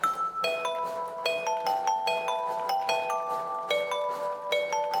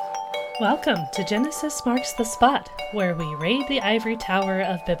Welcome to Genesis Marks the Spot, where we raid the ivory tower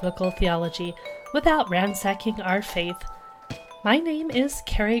of biblical theology without ransacking our faith. My name is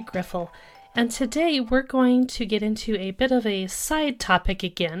Carrie Griffel, and today we're going to get into a bit of a side topic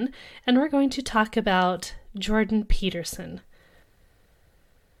again, and we're going to talk about Jordan Peterson.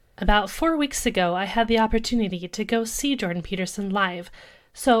 About 4 weeks ago, I had the opportunity to go see Jordan Peterson live,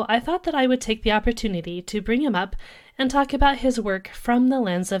 so I thought that I would take the opportunity to bring him up and talk about his work from the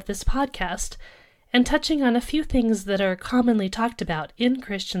lens of this podcast, and touching on a few things that are commonly talked about in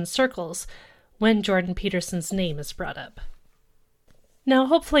Christian circles when Jordan Peterson's name is brought up. Now,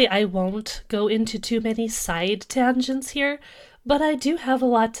 hopefully I won't go into too many side tangents here, but I do have a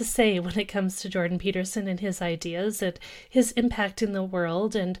lot to say when it comes to Jordan Peterson and his ideas and his impact in the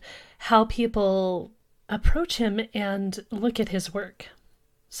world and how people approach him and look at his work.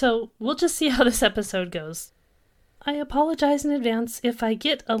 So we'll just see how this episode goes. I apologize in advance if I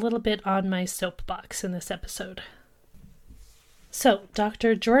get a little bit on my soapbox in this episode. So,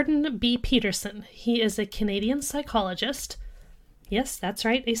 Dr. Jordan B. Peterson, he is a Canadian psychologist. Yes, that's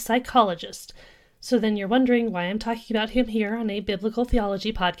right, a psychologist. So then you're wondering why I'm talking about him here on a biblical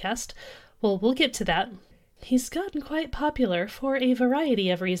theology podcast. Well, we'll get to that. He's gotten quite popular for a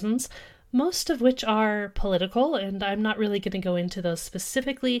variety of reasons, most of which are political, and I'm not really going to go into those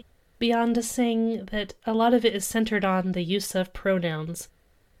specifically, beyond saying that a lot of it is centered on the use of pronouns.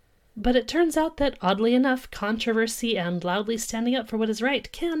 But it turns out that, oddly enough, controversy and loudly standing up for what is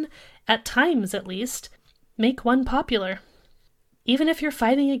right can, at times at least, make one popular, even if you're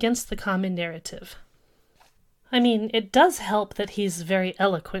fighting against the common narrative. I mean, it does help that he's very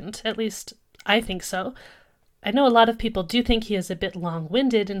eloquent, at least I think so. I know a lot of people do think he is a bit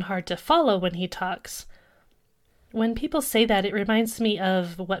long-winded and hard to follow when he talks. When people say that, it reminds me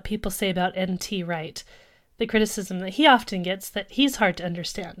of what people say about N.T. Wright, the criticism that he often gets that he's hard to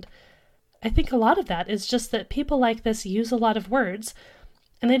understand. I think a lot of that is just that people like this use a lot of words,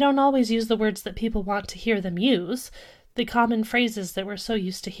 and they don't always use the words that people want to hear them use, the common phrases that we're so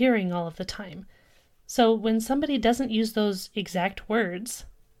used to hearing all of the time. So when somebody doesn't use those exact words,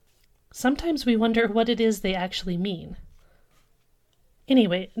 sometimes we wonder what it is they actually mean.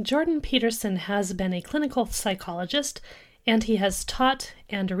 Anyway, Jordan Peterson has been a clinical psychologist, and he has taught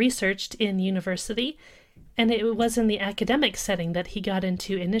and researched in university, and it was in the academic setting that he got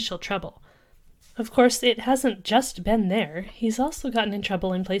into initial trouble. Of course, it hasn't just been there. He's also gotten in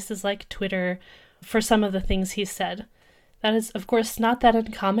trouble in places like Twitter for some of the things he said. That is, of course, not that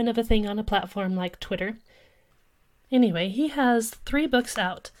uncommon of a thing on a platform like Twitter. Anyway, he has 3 books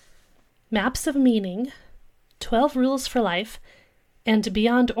out: Maps of Meaning, 12 Rules for Life, and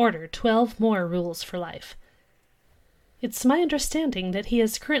Beyond Order, 12 More Rules for Life. It's my understanding that he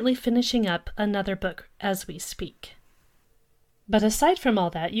is currently finishing up another book as we speak. But aside from all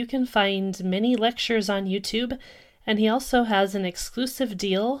that, you can find many lectures on YouTube, and he also has an exclusive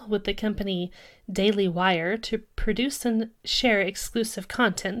deal with the company Daily Wire to produce and share exclusive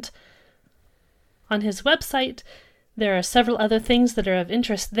content. On his website, there are several other things that are of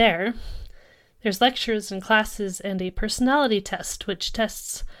interest there. There's lectures and classes and a personality test, which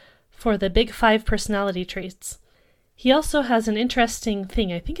tests for the big 5 personality traits. He also has an interesting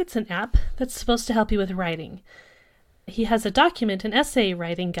thing. I think it's an app that's supposed to help you with writing. He has a document, an essay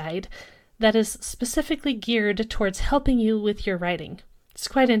writing guide, that is specifically geared towards helping you with your writing. It's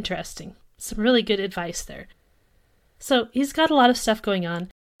quite interesting. Some really good advice there. So he's got a lot of stuff going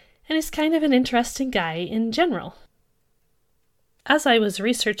on, and he's kind of an interesting guy in general. As I was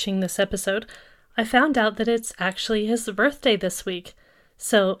researching this episode, I found out that it's actually his birthday this week.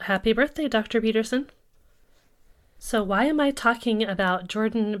 So happy birthday, Dr. Peterson. So why am I talking about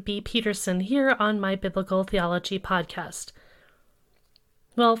Jordan B. Peterson here on my Biblical Theology podcast?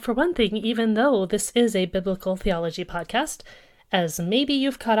 Well, for one thing, even though this is a biblical theology podcast, as maybe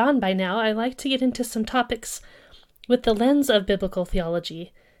you've caught on by now, I like to get into some topics with the lens of biblical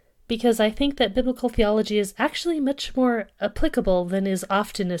theology, because I think that biblical theology is actually much more applicable than is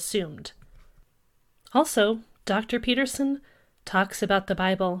often assumed. Also, Dr. Peterson talks about the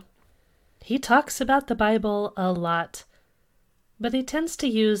Bible. He talks about the Bible a lot, but he tends to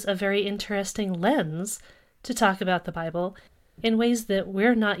use a very interesting lens to talk about the Bible in ways that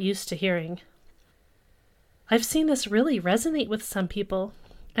we're not used to hearing. I've seen this really resonate with some people,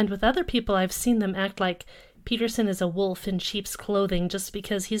 and with other people I've seen them act like Peterson is a wolf in sheep's clothing just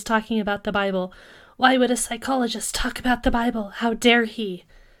because he's talking about the Bible. Why would a psychologist talk about the Bible? How dare he?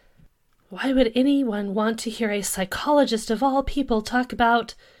 Why would anyone want to hear a psychologist of all people talk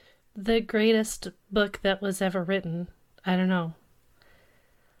about the greatest book that was ever written? I don't know.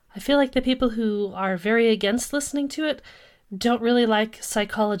 I feel like the people who are very against listening to it, don't really like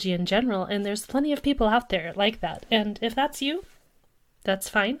psychology in general, and there's plenty of people out there like that. And if that's you, that's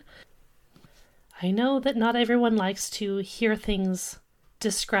fine. I know that not everyone likes to hear things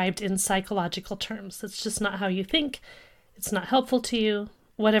described in psychological terms. It's just not how you think. It's not helpful to you,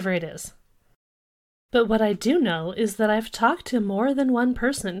 whatever it is. But what I do know is that I've talked to more than one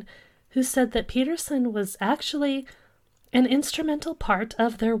person who said that Peterson was actually an instrumental part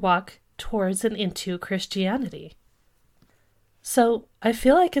of their walk towards and into Christianity. So I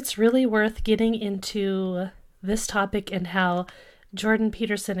feel like it's really worth getting into this topic and how Jordan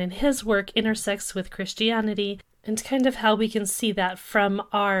Peterson and his work intersects with Christianity and kind of how we can see that from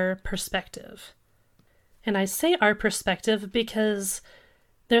our perspective. And I say our perspective because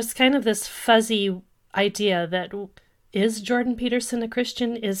there's kind of this fuzzy idea that, is Jordan Peterson a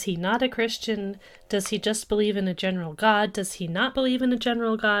Christian? Is he not a Christian? Does he just believe in a general God? Does he not believe in a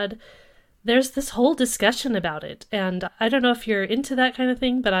general God? There's this whole discussion about it, and I don't know if you're into that kind of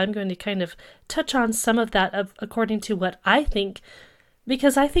thing, but I'm going to kind of touch on some of that according to what I think,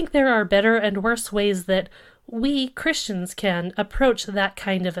 because I think there are better and worse ways that we Christians can approach that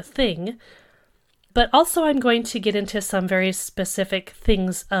kind of a thing. But also I'm going to get into some very specific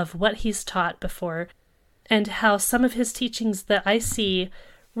things of what he's taught before, and how some of his teachings that I see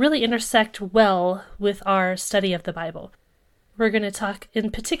really intersect well with our study of the Bible. We're going to talk in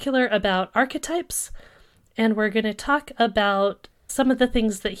particular about archetypes, and we're going to talk about some of the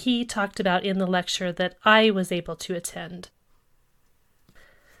things that he talked about in the lecture that I was able to attend.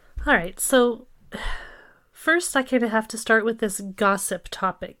 All right, so first I kind of have to start with this gossip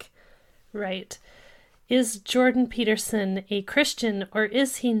topic, right? Is Jordan Peterson a Christian, or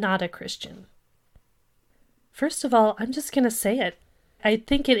is he not a Christian? First of all, I'm just going to say it. I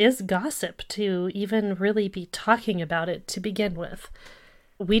think it is gossip to even really be talking about it to begin with.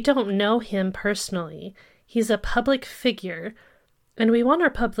 We don't know him personally. He's a public figure, and we want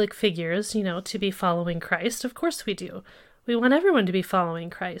our public figures, to be following Christ. Of course we do. We want everyone to be following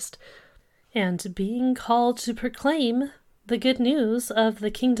Christ. And being called to proclaim the good news of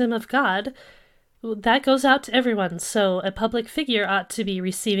the kingdom of God, that goes out to everyone. So a public figure ought to be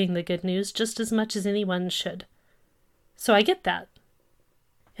receiving the good news just as much as anyone should. So I get that.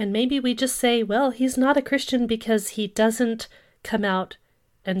 And maybe we just say, well, he's not a Christian because he doesn't come out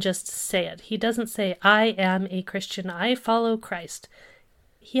and just say it. He doesn't say, I am a Christian, I follow Christ.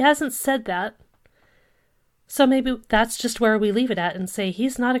 He hasn't said that. So maybe that's just where we leave it at and say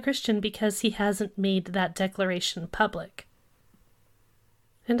he's not a Christian because he hasn't made that declaration public.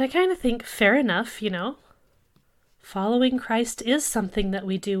 And I kind of think, fair enough, Following Christ is something that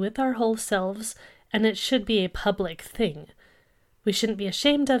we do with our whole selves, and it should be a public thing. We shouldn't be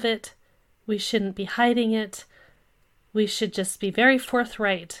ashamed of it. We shouldn't be hiding it. We should just be very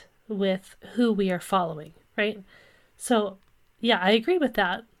forthright with who we are following, right? So, yeah, I agree with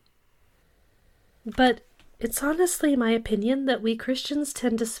that. But it's honestly my opinion that we Christians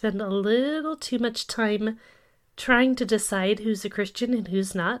tend to spend a little too much time trying to decide who's a Christian and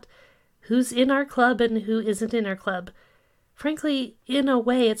who's not, who's in our club and who isn't in our club. Frankly, in a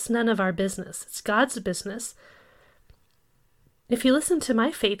way, it's none of our business. It's God's business. If you listen to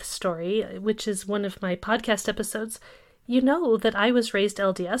my faith story, which is one of my podcast episodes, you know that I was raised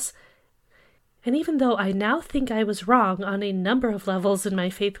LDS. And even though I now think I was wrong on a number of levels in my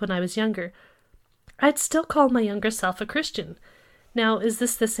faith when I was younger, I'd still call my younger self a Christian. Now, is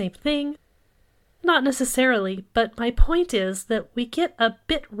this the same thing? Not necessarily, but my point is that we get a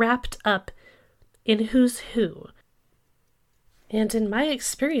bit wrapped up in who's who. And in my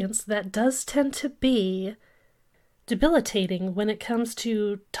experience, that does tend to be debilitating when it comes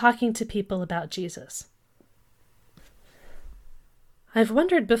to talking to people about Jesus. I've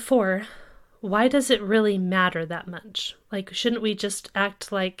wondered before, why does it really matter that much? Like, shouldn't we just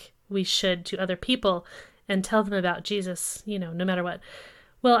act like we should to other people and tell them about Jesus, no matter what?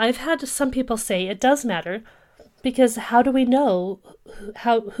 Well, I've had some people say it does matter, because how do we know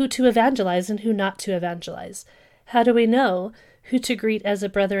who to evangelize and who not to evangelize? How do we know who to greet as a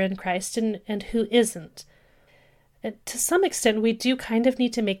brother in Christ and who isn't? And to some extent, we do kind of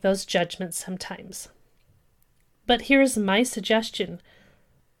need to make those judgments sometimes. But here's my suggestion.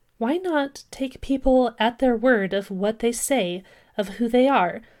 Why not take people at their word of what they say, of who they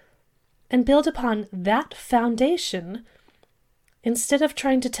are, and build upon that foundation instead of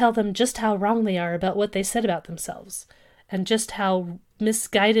trying to tell them just how wrong they are about what they said about themselves and just how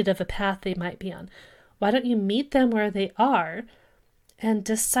misguided of a path they might be on? Why don't you meet them where they are and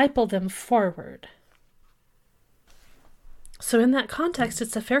disciple them forward? So in that context,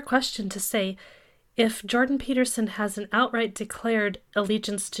 it's a fair question to say, if Jordan Peterson has an outright declared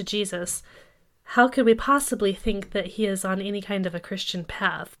allegiance to Jesus, how could we possibly think that he is on any kind of a Christian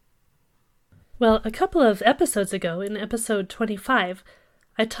path? Well, a couple of episodes ago, in episode 25,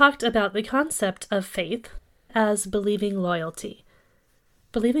 I talked about the concept of faith as believing loyalty.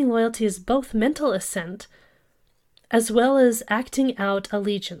 Believing loyalty is both mental assent as well as acting out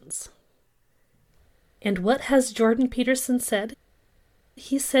allegiance. And what has Jordan Peterson said?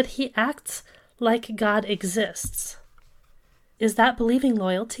 He said he acts like God exists. Is that believing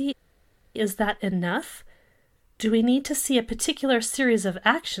loyalty? Is that enough? Do we need to see a particular series of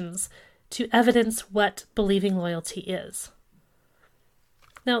actions to evidence what believing loyalty is?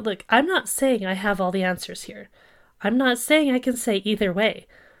 Now, look, I'm not saying I have all the answers here. I'm not saying I can say either way.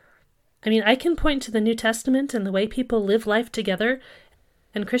 I mean, I can point to the New Testament and the way people live life together,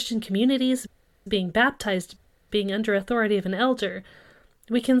 and Christian communities, being baptized, being under authority of an elder.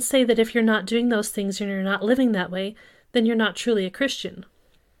 We can say that if you're not doing those things and you're not living that way, then you're not truly a Christian.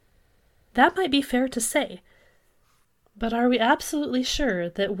 That might be fair to say. But are we absolutely sure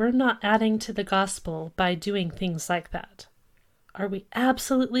that we're not adding to the gospel by doing things like that? Are we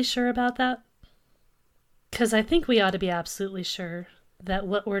absolutely sure about that? Because I think we ought to be absolutely sure that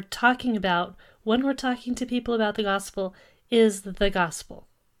what we're talking about when we're talking to people about the gospel is the gospel.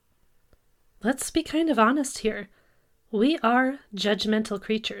 Let's be kind of honest here. We are judgmental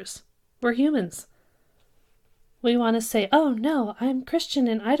creatures. We're humans. We want to say, oh no, I'm Christian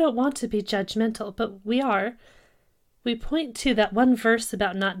and I don't want to be judgmental, but we are. We point to that one verse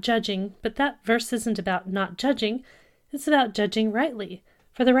about not judging, but that verse isn't about not judging. It's about judging rightly,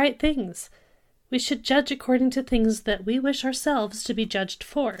 for the right things. We should judge according to things that we wish ourselves to be judged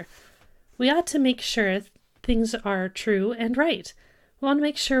for. We ought to make sure things are true and right. We want to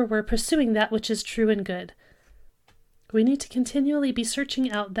make sure we're pursuing that which is true and good. We need to continually be searching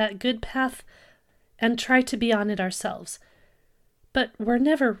out that good path and try to be on it ourselves. But we're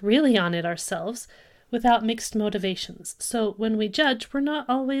never really on it ourselves without mixed motivations. So when we judge, we're not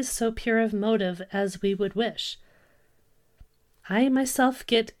always so pure of motive as we would wish. I myself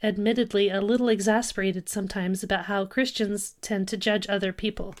get admittedly a little exasperated sometimes about how Christians tend to judge other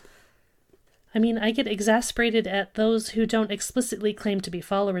people. I mean, I get exasperated at those who don't explicitly claim to be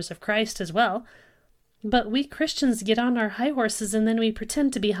followers of Christ as well. But we Christians get on our high horses and then we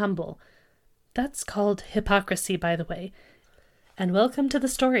pretend to be humble. That's called hypocrisy, by the way. And welcome to the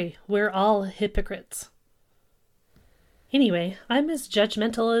story. We're all hypocrites. Anyway, I'm as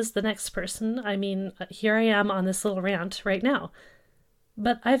judgmental as the next person. I mean, here I am on this little rant right now.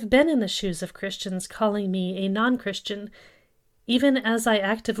 But I've been in the shoes of Christians calling me a non-Christian, even as I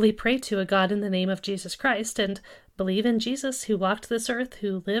actively pray to a God in the name of Jesus Christ and believe in Jesus who walked this earth,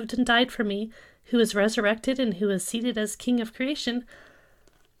 who lived and died for me, who is resurrected and who is seated as King of creation.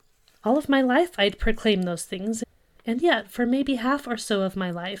 All of my life I'd proclaim those things, and yet for maybe half or so of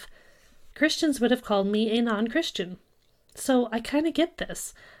my life, Christians would have called me a non-Christian. So I kind of get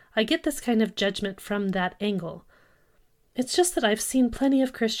this. I get this kind of judgment from that angle. It's just that I've seen plenty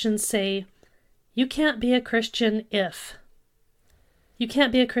of Christians say, you can't be a Christian if. You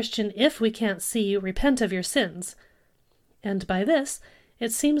can't be a Christian if we can't see you repent of your sins. And by this,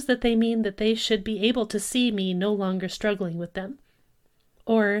 it seems that they mean that they should be able to see me no longer struggling with them.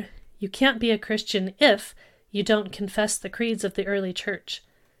 Or, you can't be a Christian if you don't confess the creeds of the early church.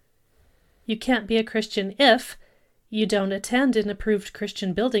 You can't be a Christian if you don't attend an approved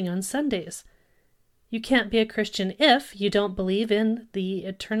Christian building on Sundays. You can't be a Christian if you don't believe in the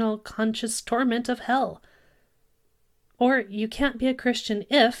eternal conscious torment of hell. Or you can't be a Christian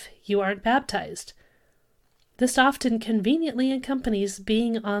if you aren't baptized. This often conveniently accompanies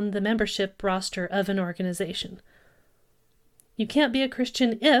being on the membership roster of an organization. You can't be a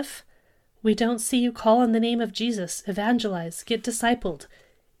Christian if we don't see you call on the name of Jesus, evangelize, get discipled,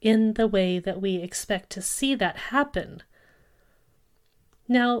 in the way that we expect to see that happen.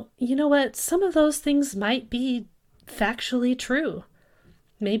 Now, you know what? Some of those things might be factually true.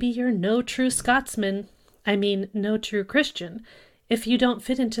 Maybe you're no true Scotsman, no true Christian, if you don't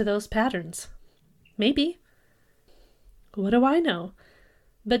fit into those patterns. Maybe. What do I know?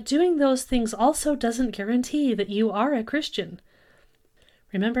 But doing those things also doesn't guarantee that you are a Christian.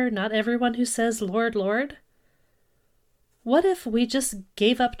 Remember, not everyone who says, Lord, Lord. What if we just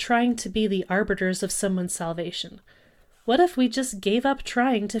gave up trying to be the arbiters of someone's salvation? What if we just gave up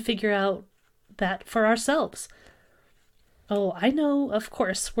trying to figure out that for ourselves? Oh, I know, of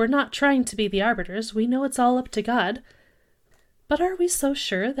course, we're not trying to be the arbiters. We know it's all up to God. But are we so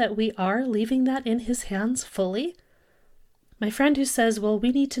sure that we are leaving that in His hands fully? My friend who says, well,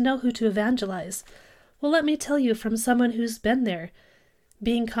 we need to know who to evangelize. Well, let me tell you from someone who's been there.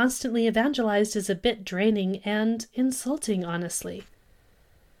 Being constantly evangelized is a bit draining and insulting, honestly.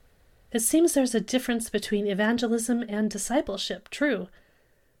 It seems there's a difference between evangelism and discipleship, true.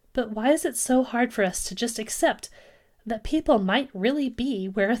 But why is it so hard for us to just accept that people might really be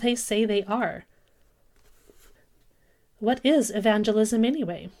where they say they are? What is evangelism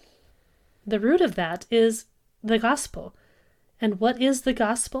anyway? The root of that is the gospel. And what is the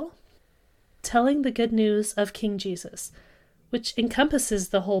gospel? Telling the good news of King Jesus, which encompasses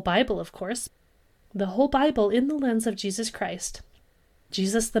the whole Bible, of course. The whole Bible in the lens of Jesus Christ.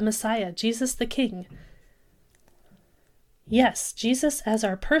 Jesus the Messiah, Jesus the King. Yes, Jesus as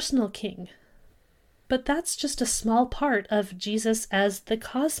our personal King. But that's just a small part of Jesus as the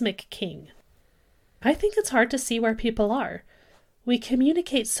cosmic King. I think it's hard to see where people are. We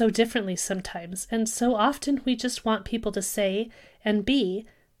communicate so differently sometimes, and so often we just want people to say and be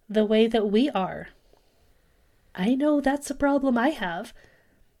the way that we are. I know that's a problem I have.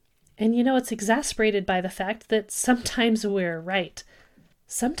 And it's exasperated by the fact that sometimes we're right.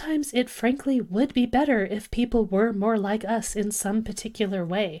 Sometimes it frankly would be better if people were more like us in some particular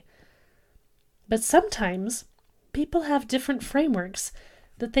way. But sometimes people have different frameworks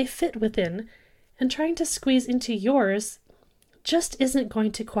that they fit within, and trying to squeeze into yours just isn't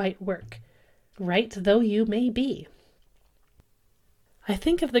going to quite work, right though you may be. I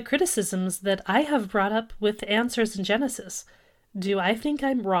think of the criticisms that I have brought up with answers in Genesis. Do I think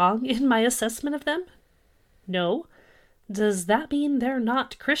I'm wrong in my assessment of them? No. Does that mean they're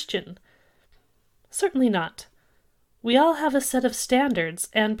not Christian? Certainly not. We all have a set of standards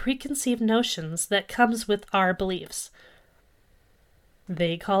and preconceived notions that comes with our beliefs.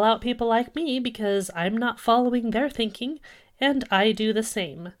 They call out people like me because I'm not following their thinking, and I do the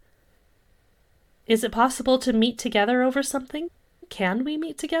same. Is it possible to meet together over something? Can we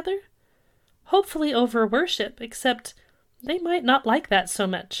meet together? Hopefully over worship, except they might not like that so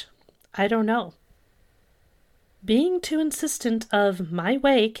much. I don't know. Being too insistent of my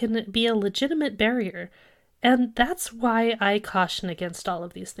way can be a legitimate barrier, and that's why I caution against all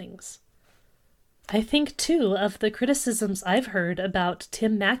of these things. I think, too, of the criticisms I've heard about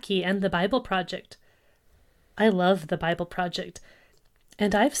Tim Mackie and the Bible Project. I love the Bible Project,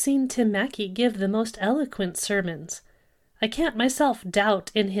 and I've seen Tim Mackie give the most eloquent sermons. I can't myself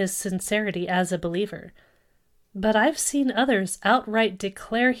doubt in his sincerity as a believer, but I've seen others outright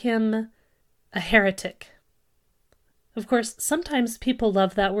declare him a heretic. Of course, sometimes people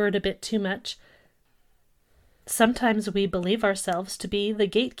love that word a bit too much. Sometimes we believe ourselves to be the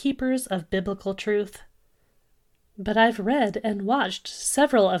gatekeepers of biblical truth. But I've read and watched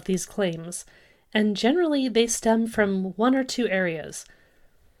several of these claims, and generally they stem from one or two areas.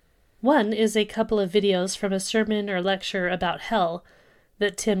 One is a couple of videos from a sermon or lecture about hell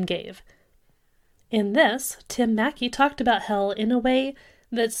that Tim gave. In this, Tim Mackie talked about hell in a way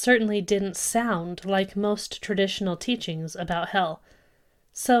that certainly didn't sound like most traditional teachings about hell.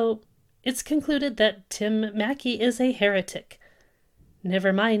 So, it's concluded that Tim Mackie is a heretic.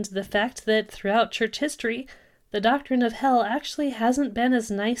 Never mind the fact that throughout church history, the doctrine of hell actually hasn't been as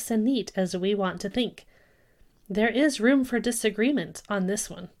nice and neat as we want to think. There is room for disagreement on this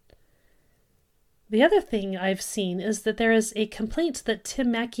one. The other thing I've seen is that there is a complaint that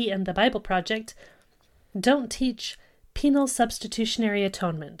Tim Mackie and the Bible Project don't teach penal substitutionary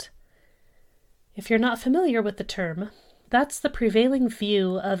atonement. If you're not familiar with the term, that's the prevailing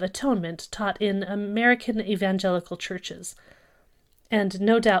view of atonement taught in American evangelical churches, and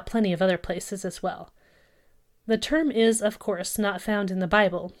no doubt plenty of other places as well. The term is, of course, not found in the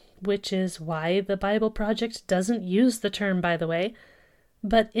Bible, which is why the Bible Project doesn't use the term, by the way,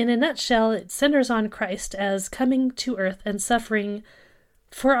 but in a nutshell, it centers on Christ as coming to earth and suffering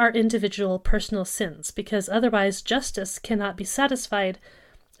for our individual personal sins, because otherwise justice cannot be satisfied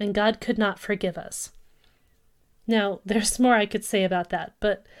and God could not forgive us. Now, there's more I could say about that,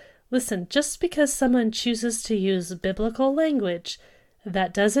 but listen, just because someone chooses to use biblical language,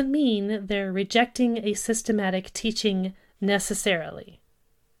 that doesn't mean they're rejecting a systematic teaching necessarily.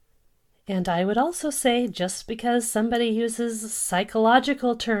 And I would also say just because somebody uses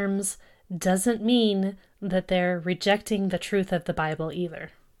psychological terms doesn't mean that they're rejecting the truth of the Bible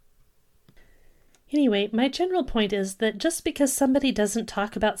either. Anyway, my general point is that just because somebody doesn't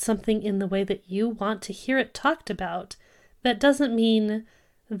talk about something in the way that you want to hear it talked about, that doesn't mean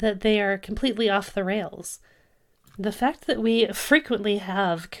that they are completely off the rails. The fact that we frequently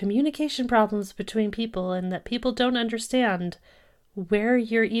have communication problems between people and that people don't understand where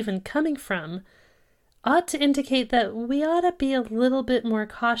you're even coming from ought to indicate that we ought to be a little bit more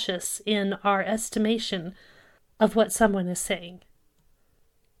cautious in our estimation of what someone is saying.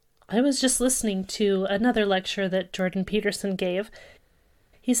 I was just listening to another lecture that Jordan Peterson gave.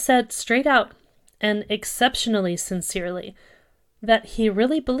 He said straight out and exceptionally sincerely, that he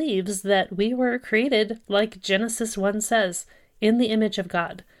really believes that we were created, like Genesis 1 says, in the image of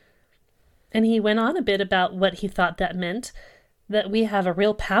God. And he went on a bit about what he thought that meant, that we have a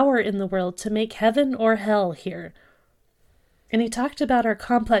real power in the world to make heaven or hell here. And he talked about our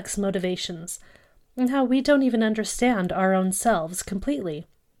complex motivations, and how we don't even understand our own selves completely,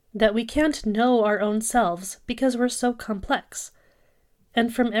 that we can't know our own selves because we're so complex.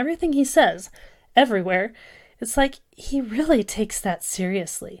 And from everything he says, everywhere, it's like he really takes that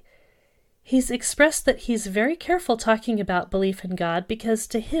seriously. He's expressed that he's very careful talking about belief in God because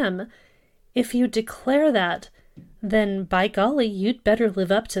to him, if you declare that, then by golly, you'd better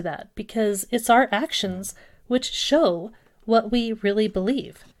live up to that because it's our actions which show what we really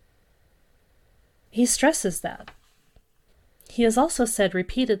believe. He stresses that. He has also said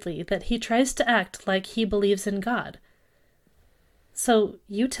repeatedly that he tries to act like he believes in God. So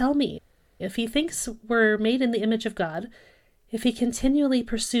you tell me, if he thinks we're made in the image of God, if he continually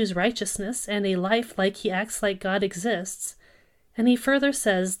pursues righteousness and a life like he acts like God exists, and he further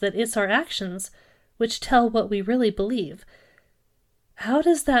says that it's our actions which tell what we really believe, how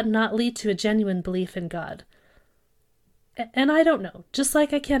does that not lead to a genuine belief in God? And I don't know, just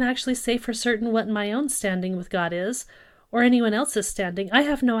like I can't actually say for certain what my own standing with God is, or anyone else's standing, I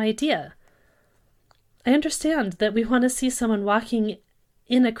have no idea. I understand that we want to see someone walking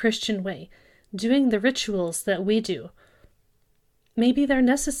in a Christian way, doing the rituals that we do. Maybe they're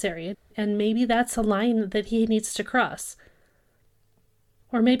necessary, and maybe that's a line that he needs to cross.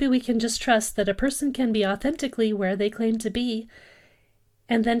 Or maybe we can just trust that a person can be authentically where they claim to be,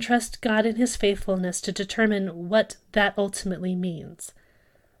 and then trust God in his faithfulness to determine what that ultimately means.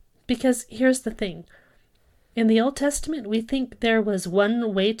 Because here's the thing. In the Old Testament, we think there was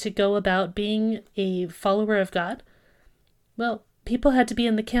one way to go about being a follower of God. Well, people had to be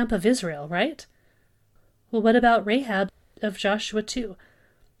in the camp of Israel, right? Well, what about Rahab of Joshua 2?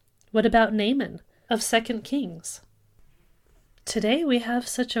 What about Naaman of 2 Kings? Today we have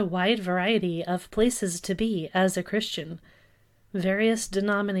such a wide variety of places to be as a Christian. Various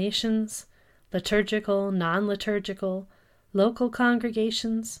denominations, liturgical, non-liturgical, local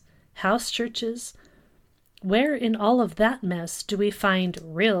congregations, house churches. Where in all of that mess do we find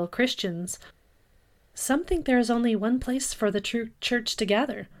real Christians? Some think there is only one place for the true church to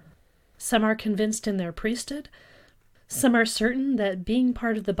gather. Some are convinced in their priesthood. Some are certain that being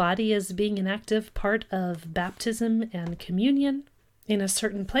part of the body is being an active part of baptism and communion in a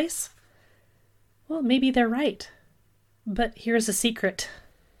certain place. Well, maybe they're right. But here's a secret.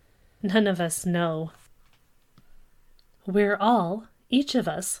 None of us know. We're all, each of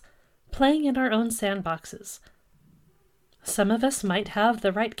us, playing in our own sandboxes. Some of us might have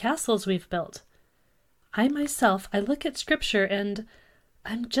the right castles we've built. I myself, I look at Scripture and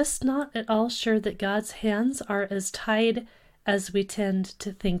I'm just not at all sure that God's hands are as tied as we tend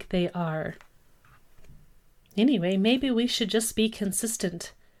to think they are. Anyway, maybe we should just be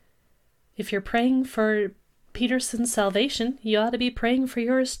consistent. If you're praying for Peterson's salvation, you ought to be praying for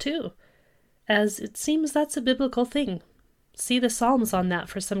yours too, as it seems that's a biblical thing. See the Psalms on that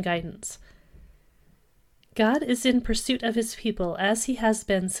for some guidance. God is in pursuit of his people as he has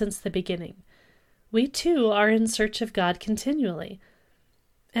been since the beginning. We too are in search of God continually.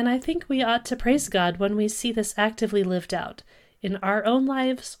 And I think we ought to praise God when we see this actively lived out, in our own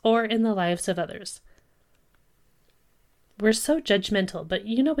lives or in the lives of others. We're so judgmental, but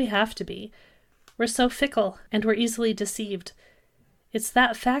we have to be. We're so fickle, and we're easily deceived. It's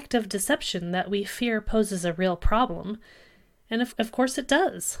that fact of deception that we fear poses a real problem, and of course it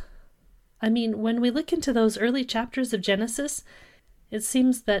does. I mean, when we look into those early chapters of Genesis, it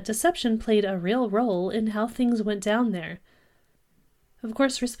seems that deception played a real role in how things went down there. Of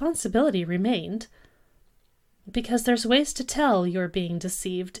course, responsibility remained, because there's ways to tell you're being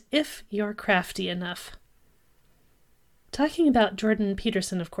deceived if you're crafty enough. Talking about Jordan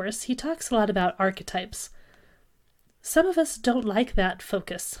Peterson, of course, he talks a lot about archetypes. Some of us don't like that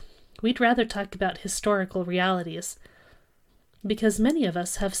focus. We'd rather talk about historical realities, because many of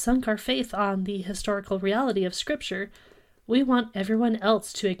us have sunk our faith on the historical reality of Scripture. We want everyone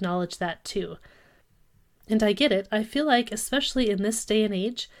else to acknowledge that too. And I get it. I feel like, especially in this day and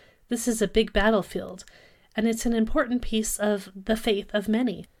age, this is a big battlefield, and it's an important piece of the faith of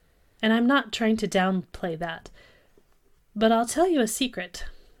many. And I'm not trying to downplay that. But I'll tell you a secret.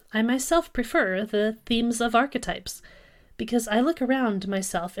 I myself prefer the themes of archetypes, because I look around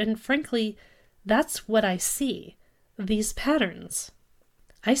myself and frankly, that's what I see. These patterns.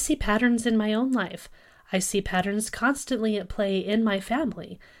 I see patterns in my own life. I see patterns constantly at play in my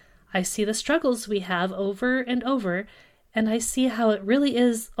family. I see the struggles we have over and over, and I see how it really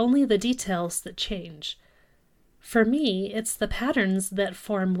is only the details that change. For me, it's the patterns that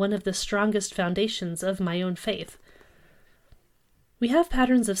form one of the strongest foundations of my own faith. We have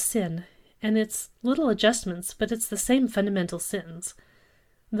patterns of sin, and it's little adjustments, but it's the same fundamental sins.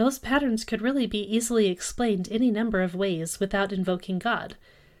 Those patterns could really be easily explained any number of ways without invoking God,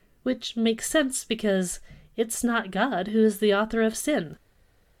 which makes sense because it's not God who is the author of sin.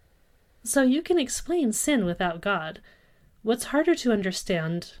 So you can explain sin without God. What's harder to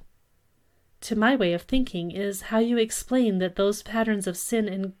understand, to my way of thinking, is how you explain that those patterns of sin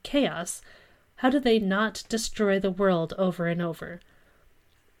and chaos, how do they not destroy the world over and over?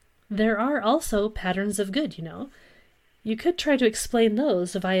 There are also patterns of good, you know. You could try to explain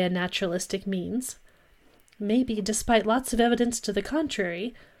those via naturalistic means. Maybe, despite lots of evidence to the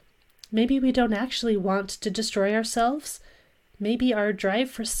contrary, maybe we don't actually want to destroy ourselves. Maybe our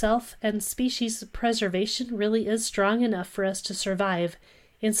drive for self and species preservation really is strong enough for us to survive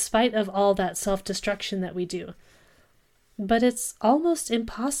in spite of all that self-destruction that we do. But it's almost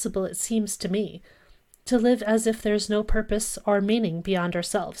impossible, it seems to me, to live as if there's no purpose or meaning beyond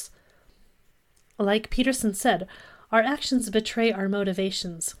ourselves. Like Peterson said, our actions betray our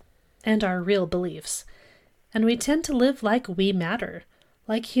motivations and our real beliefs, and we tend to live like we matter,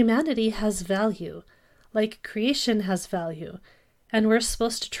 like humanity has value, like creation has value, and we're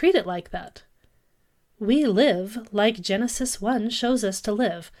supposed to treat it like that. We live like Genesis 1 shows us to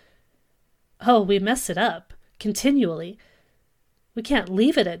live. Oh, we mess it up, continually. We can't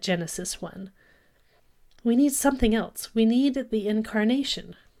leave it at Genesis 1. We need something else. We need the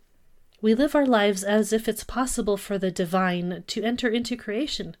incarnation. We live our lives as if it's possible for the divine to enter into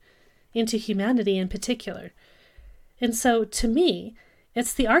creation, into humanity in particular. And so, to me,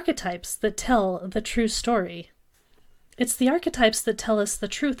 it's the archetypes that tell the true story. It's the archetypes that tell us the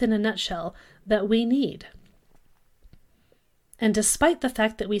truth in a nutshell that we need. And despite the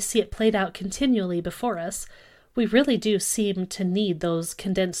fact that we see it played out continually before us, we really do seem to need those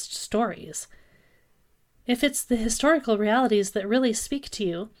condensed stories. If it's the historical realities that really speak to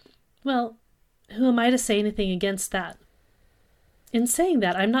you, well, who am I to say anything against that? In saying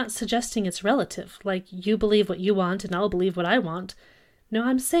that, I'm not suggesting it's relative, like you believe what you want and I'll believe what I want. No,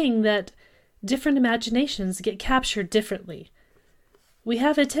 I'm saying that different imaginations get captured differently. We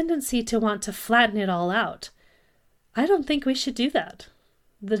have a tendency to want to flatten it all out. I don't think we should do that.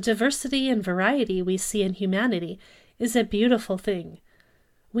 The diversity and variety we see in humanity is a beautiful thing.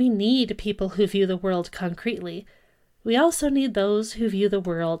 We need people who view the world concretely. We also need those who view the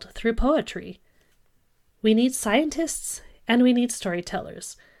world through poetry. We need scientists and we need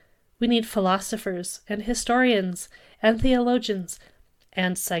storytellers. We need philosophers and historians and theologians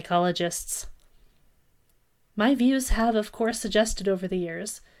and psychologists. My views have, of course, adjusted over the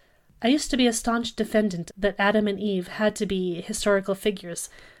years. I used to be a staunch defendant that Adam and Eve had to be historical figures,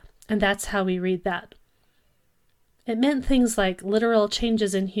 and that's how we read that. It meant things like literal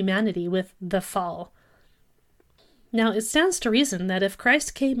changes in humanity with the fall. Now, it stands to reason that if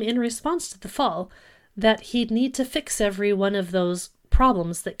Christ came in response to the fall, that he'd need to fix every one of those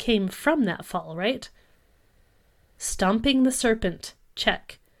problems that came from that fall, right? Stomping the serpent,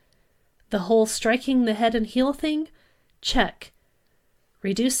 check. The whole striking the head and heel thing, check.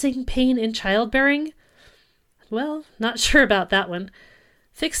 Reducing pain in childbearing? Well, not sure about that one.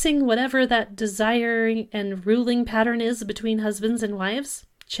 Fixing whatever that desiring and ruling pattern is between husbands and wives?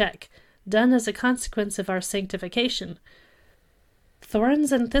 Check. Done as a consequence of our sanctification.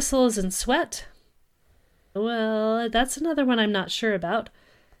 Thorns and thistles and sweat? Well, that's another one I'm not sure about.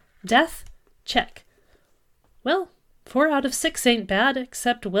 Death? Check. Well, 4 out of 6 ain't bad,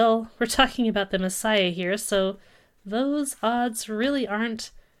 except, well, we're talking about the Messiah here, so those odds really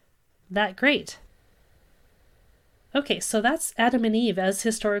aren't that great. Okay, so that's Adam and Eve as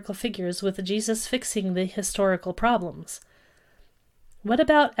historical figures with Jesus fixing the historical problems. What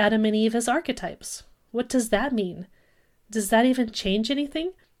about Adam and Eve as archetypes? What does that mean? Does that even change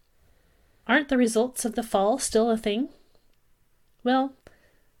anything? Aren't the results of the fall still a thing? Well,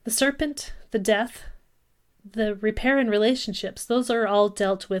 the serpent, the death, the repair in relationships, those are all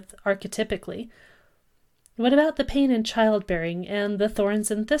dealt with archetypically. What about the pain in childbearing and the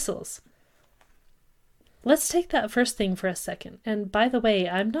thorns and thistles? Let's take that first thing for a second. And by the way,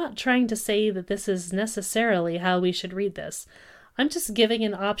 I'm not trying to say that this is necessarily how we should read this. I'm just giving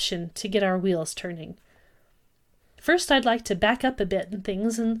an option to get our wheels turning. First, I'd like to back up a bit in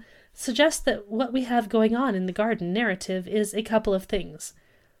things and suggest that what we have going on in the garden narrative is a couple of things.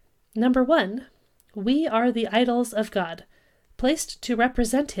 Number 1, we are the idols of God, placed to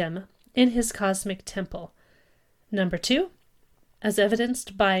represent him in his cosmic temple. Number 2, as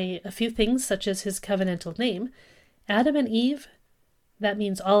evidenced by a few things such as his covenantal name, Adam and Eve, that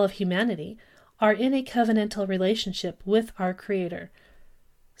means all of humanity, are in a covenantal relationship with our Creator.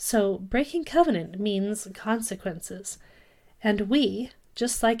 So breaking covenant means consequences. And we,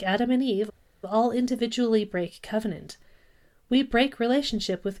 just like Adam and Eve, all individually break covenant. We break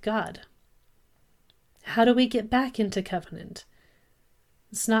relationship with God. How do we get back into covenant?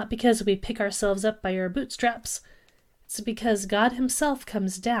 It's not because we pick ourselves up by our bootstraps. It's because God himself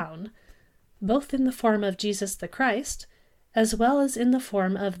comes down, both in the form of Jesus the Christ, as well as in the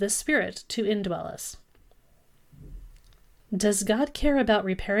form of the Spirit to indwell us. Does God care about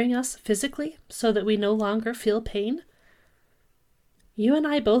repairing us physically so that we no longer feel pain? You and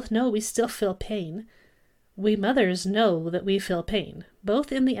I both know we still feel pain. We mothers know that we feel pain,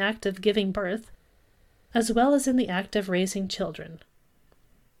 both in the act of giving birth, as well as in the act of raising children.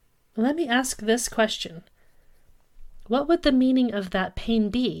 Let me ask this question. What would the meaning of that pain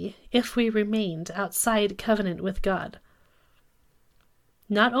be if we remained outside covenant with God?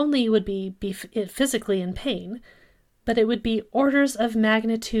 Not only would we be physically in pain, but it would be orders of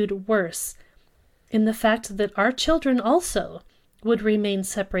magnitude worse in the fact that our children also would remain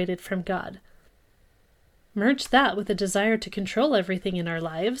separated from God. Merge that with a desire to control everything in our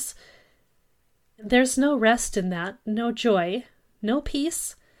lives. There's no rest in that, no joy, no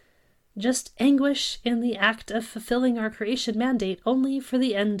peace, just anguish in the act of fulfilling our creation mandate only for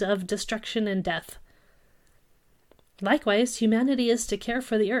the end of destruction and death. Likewise, humanity is to care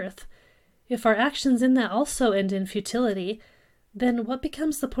for the earth. If our actions in that also end in futility, then what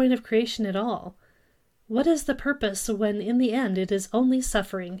becomes the point of creation at all? What is the purpose when in the end it is only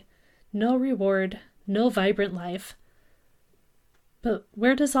suffering, no reward, no vibrant life? But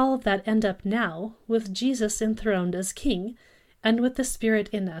where does all of that end up now, with Jesus enthroned as King, and with the Spirit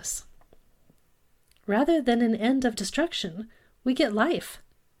in us? Rather than an end of destruction, we get life.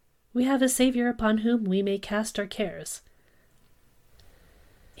 We have a Savior upon whom we may cast our cares.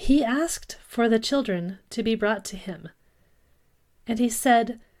 He asked for the children to be brought to him, and he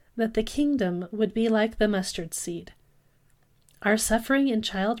said that the kingdom would be like the mustard seed. Our suffering in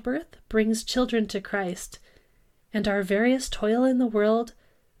childbirth brings children to Christ, and our various toil in the world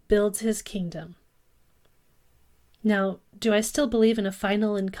builds his kingdom. Now, do I still believe in a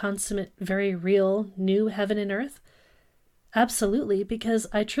final and consummate, very real, new heaven and earth? Absolutely, because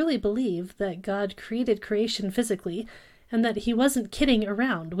I truly believe that God created creation physically, and that he wasn't kidding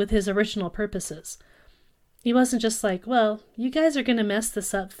around with his original purposes. He wasn't just like, well, you guys are going to mess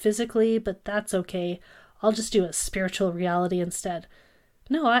this up physically, but that's okay. I'll just do a spiritual reality instead.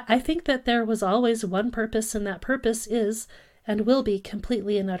 No, I think that there was always one purpose, and that purpose is and will be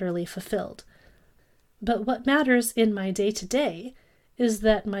completely and utterly fulfilled. But what matters in my day-to-day is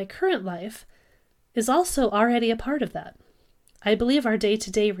that my current life is also already a part of that. I believe our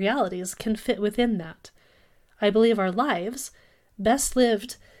day-to-day realities can fit within that. I believe our lives, best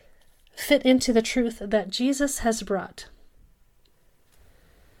lived, fit into the truth that Jesus has brought.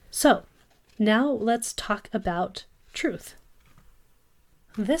 So, now let's talk about truth.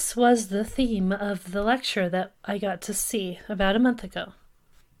 This was the theme of the lecture that I got to see about a month ago.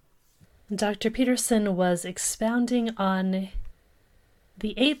 Dr. Peterson was expounding on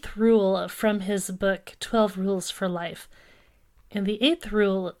the 8th rule from his book, 12 Rules for Life. And the 8th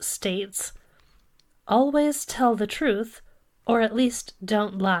rule states, always tell the truth, or at least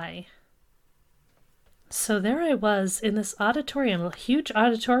don't lie. So there I was in this auditorium, a huge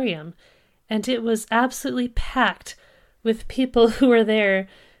auditorium, and it was absolutely packed with people who were there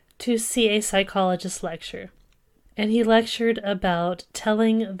to see a psychologist lecture. And he lectured about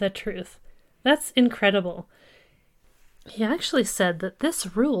telling the truth. That's incredible. He actually said that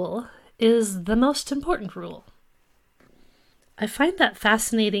this rule is the most important rule. I find that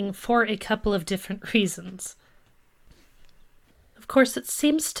fascinating for a couple of different reasons. Of course, it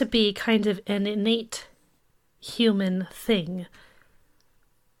seems to be kind of an innate human thing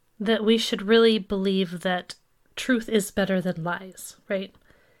that we should really believe that truth is better than lies, right?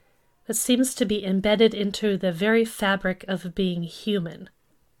 That seems to be embedded into the very fabric of being human.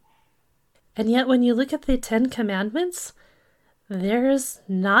 And yet when you look at the 10 Commandments, there's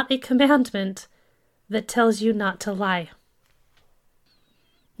not a commandment that tells you not to lie.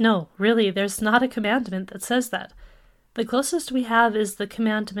 No, really, there's not a commandment that says that. The closest we have is the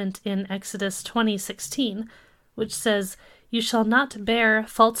commandment in Exodus 20:16, which says, "You shall not bear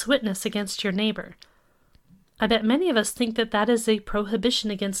false witness against your neighbor." I bet many of us think that that is a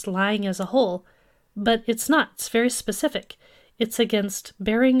prohibition against lying as a whole, but it's not. It's very specific. It's against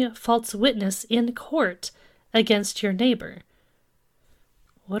bearing false witness in court against your neighbor.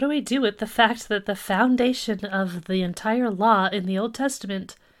 What do we do with the fact that the foundation of the entire law in the Old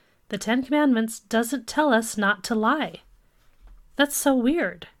Testament, the 10 Commandments, doesn't tell us not to lie? That's so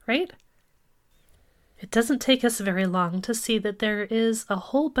weird, right? It doesn't take us very long to see that there is a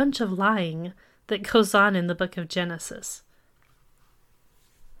whole bunch of lying that goes on in the book of Genesis.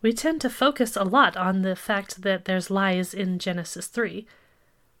 We tend to focus a lot on the fact that there's lies in Genesis 3.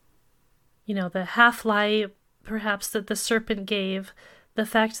 The half-lie, perhaps, that the serpent gave, the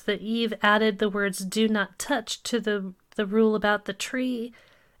fact that Eve added the words "do not touch" to the rule about the tree,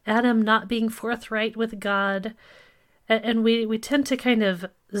 Adam not being forthright with God, and we tend to kind of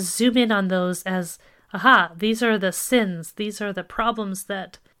zoom in on those as, aha, these are the sins, these are the problems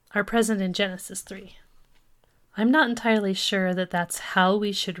that are present in Genesis 3. I'm not entirely sure that that's how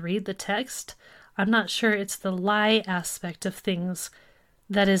we should read the text. I'm not sure it's the lie aspect of things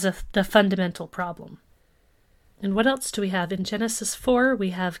that is the fundamental problem. And what else do we have? In Genesis 4,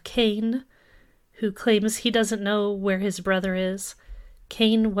 we have Cain, who claims he doesn't know where his brother is.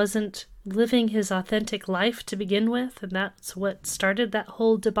 Cain wasn't living his authentic life to begin with, and that's what started that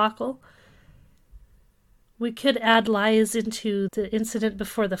whole debacle. We could add lies into the incident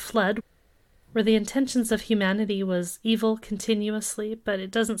before the flood, where the intentions of humanity was evil continuously, but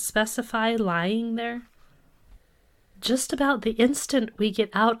it doesn't specify lying there. Just about the instant we get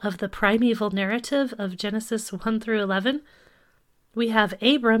out of the primeval narrative of Genesis 1 through 11, we have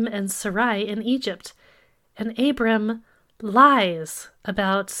Abram and Sarai in Egypt, and Abram lies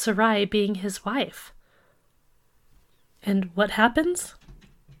about Sarai being his wife. And what happens?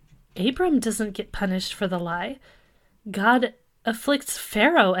 Abram doesn't get punished for the lie. God afflicts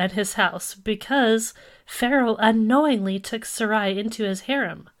Pharaoh and his house because Pharaoh unknowingly took Sarai into his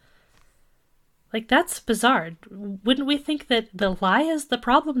harem. That's bizarre. Wouldn't we think that the lie is the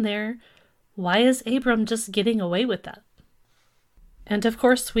problem there? Why is Abram just getting away with that? And of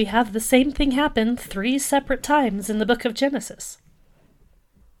course, we have the same thing happen 3 separate times in the book of Genesis.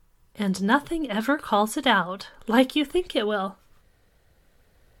 And nothing ever calls it out like you think it will.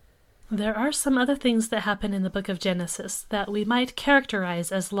 There are some other things that happen in the book of Genesis that we might characterize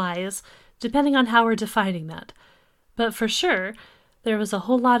as lies, depending on how we're defining that. But for sure, there was a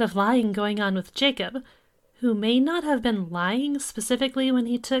whole lot of lying going on with Jacob, who may not have been lying specifically when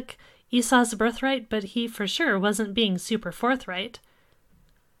he took Esau's birthright, but he for sure wasn't being super forthright.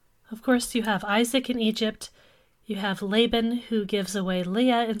 Of course, you have Isaac in Egypt, you have Laban who gives away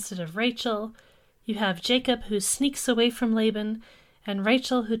Leah instead of Rachel, you have Jacob who sneaks away from Laban, and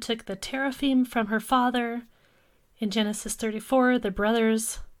Rachel who took the teraphim from her father. In Genesis 34, the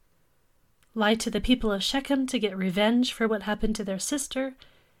brothers lie to the people of Shechem to get revenge for what happened to their sister.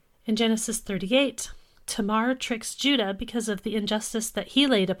 In Genesis 38, Tamar tricks Judah because of the injustice that he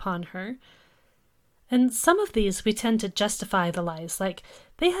laid upon her. And some of these we tend to justify the lies, like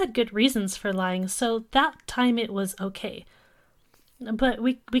they had good reasons for lying, so that time it was okay. But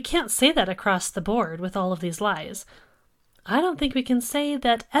we can't say that across the board with all of these lies. I don't think we can say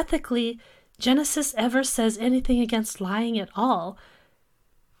that ethically Genesis ever says anything against lying at all.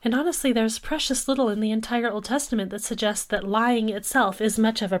 And honestly, there's precious little in the entire Old Testament that suggests that lying itself is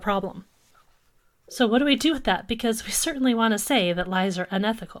much of a problem. So what do we do with that? Because we certainly want to say that lies are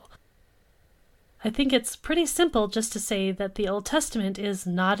unethical. I think it's pretty simple just to say that the Old Testament is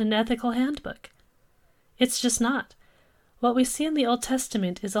not an ethical handbook. It's just not. What we see in the Old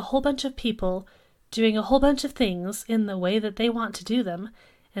Testament is a whole bunch of people doing a whole bunch of things in the way that they want to do them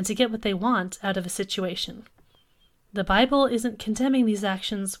and to get what they want out of a situation. The Bible isn't condemning these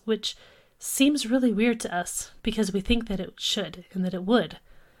actions, which seems really weird to us because we think that it should and that it would.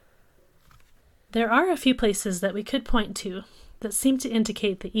 There are a few places that we could point to that seem to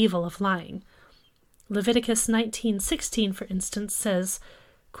indicate the evil of lying. Leviticus 19:16, for instance, says,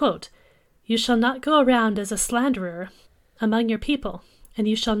 quote, "You shall not go around as a slanderer among your people, and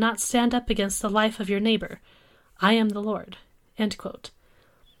you shall not stand up against the life of your neighbor. I am the Lord." End quote.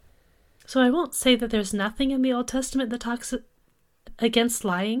 So I won't say that there's nothing in the Old Testament that talks against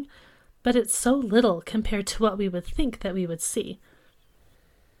lying, but it's so little compared to what we would think that we would see.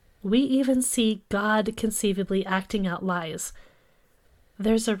 We even see God conceivably acting out lies.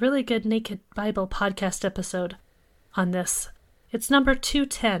 There's a really good Naked Bible podcast episode on this. It's number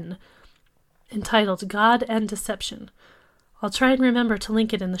 210, entitled God and Deception. I'll try and remember to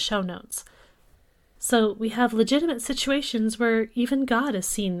link it in the show notes. So we have legitimate situations where even God is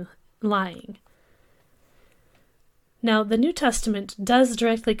seen lying. Now, the New Testament does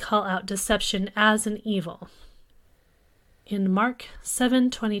directly call out deception as an evil. In Mark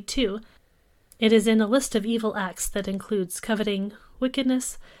 7:22, it is in a list of evil acts that includes coveting,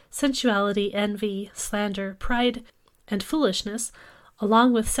 wickedness, sensuality, envy, slander, pride, and foolishness,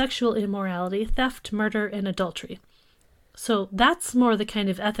 along with sexual immorality, theft, murder, and adultery. So that's more the kind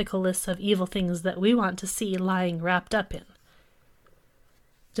of ethical list of evil things that we want to see lying wrapped up in.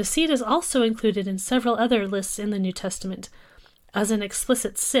 Deceit is also included in several other lists in the New Testament as an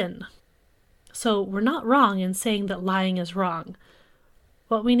explicit sin. So we're not wrong in saying that lying is wrong.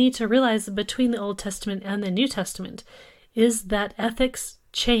 What we need to realize between the Old Testament and the New Testament is that ethics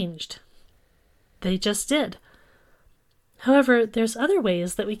changed. They just did. However, there's other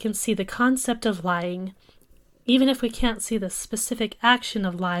ways that we can see the concept of lying, even if we can't see the specific action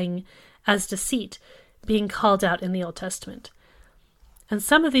of lying as deceit being called out in the Old Testament. And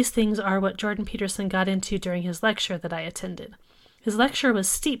some of these things are what Jordan Peterson got into during his lecture that I attended. His lecture was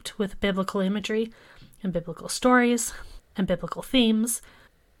steeped with biblical imagery and biblical stories and biblical themes.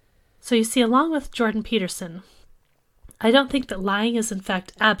 So you see, along with Jordan Peterson, I don't think that lying is in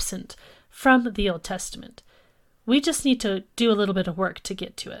fact absent from the Old Testament. We just need to do a little bit of work to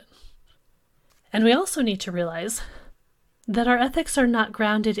get to it. And we also need to realize that our ethics are not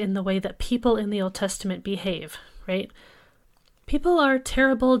grounded in the way that people in the Old Testament behave, right? People are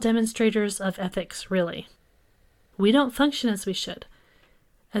terrible demonstrators of ethics, really. We don't function as we should.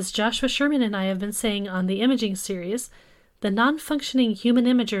 As Joshua Sherman and I have been saying on the imaging series, the non-functioning human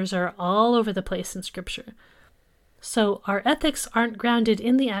imagers are all over the place in Scripture. So our ethics aren't grounded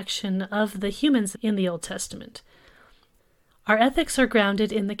in the action of the humans in the Old Testament. Our ethics are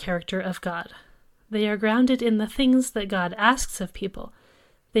grounded in the character of God. They are grounded in the things that God asks of people.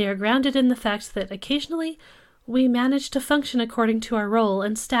 They are grounded in the fact that occasionally we manage to function according to our role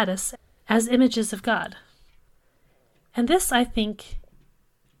and status as images of God. And this, I think,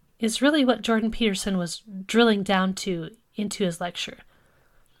 is really what Jordan Peterson was drilling down into his lecture.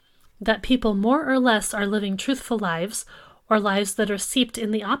 That people more or less are living truthful lives, or lives that are seeped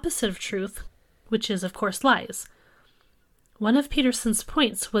in the opposite of truth, which is, of course, lies. One of Peterson's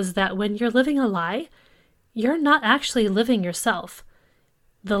points was that when you're living a lie, you're not actually living yourself.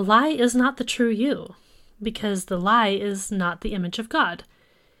 The lie is not the true you, because the lie is not the image of God.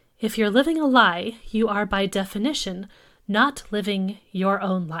 If you're living a lie, you are by definition not living your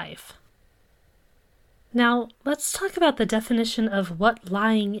own life. Now, let's talk about the definition of what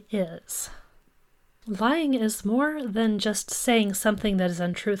lying is. Lying is more than just saying something that is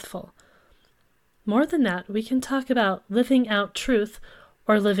untruthful. More than that, we can talk about living out truth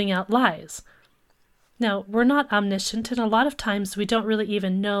or living out lies. Now, we're not omniscient, and a lot of times we don't really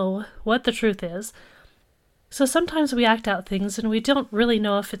even know what the truth is. So sometimes we act out things and we don't really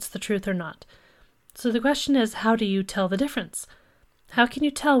know if it's the truth or not. So the question is, how do you tell the difference? How can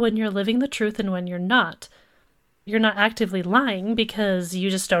you tell when you're living the truth and when you're not? You're not actively lying because you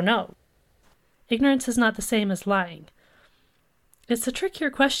just don't know. Ignorance is not the same as lying. It's a trickier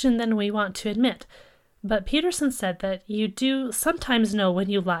question than we want to admit, but Peterson said that you do sometimes know when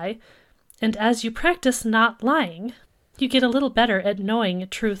you lie, and as you practice not lying, you get a little better at knowing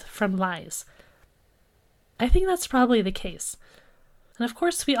truth from lies. I think that's probably the case. And of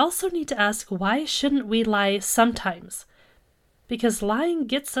course, we also need to ask, why shouldn't we lie sometimes? Because lying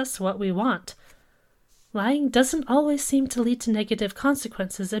gets us what we want. Lying doesn't always seem to lead to negative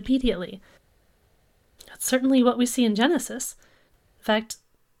consequences immediately. That's certainly what we see in Genesis. In fact,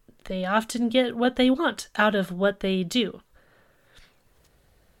 they often get what they want out of what they do.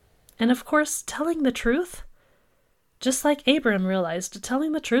 And of course, telling the truth, just like Abram realized,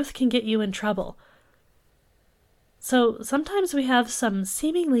 telling the truth can get you in trouble. So sometimes we have some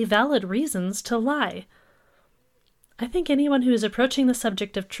seemingly valid reasons to lie. I think anyone who is approaching the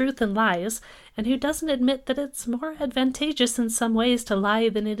subject of truth and lies, and who doesn't admit that it's more advantageous in some ways to lie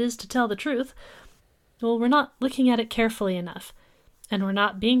than it is to tell the truth, well, we're not looking at it carefully enough, and we're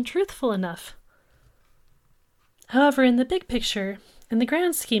not being truthful enough. However, in the big picture, in the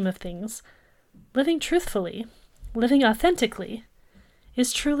grand scheme of things, living truthfully, living authentically,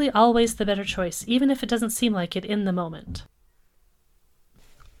 is truly always the better choice, even if it doesn't seem like it in the moment.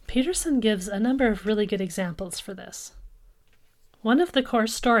 Peterson gives a number of really good examples for this. One of the core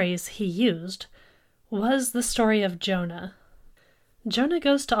stories he used was the story of Jonah. Jonah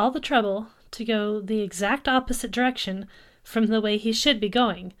goes to all the trouble to go the exact opposite direction from the way he should be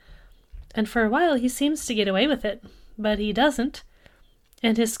going, and for a while he seems to get away with it, but he doesn't,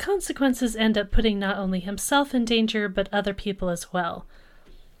 and his consequences end up putting not only himself in danger, but other people as well.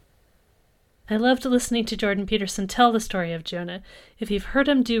 I loved listening to Jordan Peterson tell the story of Jonah. If you've heard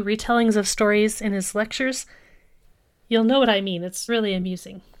him do retellings of stories in his lectures, you'll know what I mean. It's really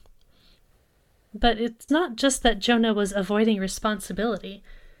amusing. But it's not just that Jonah was avoiding responsibility.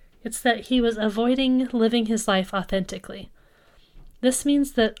 It's that he was avoiding living his life authentically. This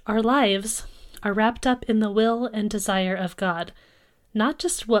means that our lives are wrapped up in the will and desire of God, not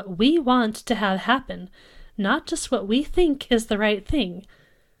just what we want to have happen, not just what we think is the right thing,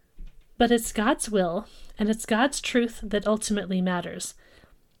 but it's God's will and it's God's truth that ultimately matters.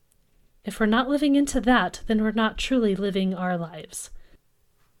 If we're not living into that, then we're not truly living our lives.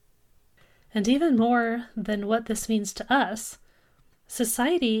 And even more than what this means to us,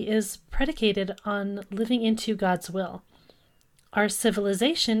 society is predicated on living into God's will. Our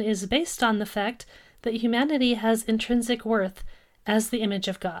civilization is based on the fact that humanity has intrinsic worth as the image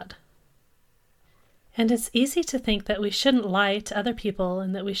of God. And it's easy to think that we shouldn't lie to other people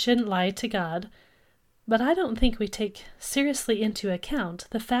and that we shouldn't lie to God, but I don't think we take seriously into account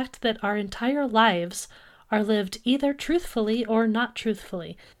the fact that our entire lives are lived either truthfully or not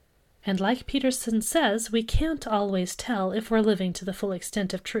truthfully. And like Peterson says, we can't always tell if we're living to the full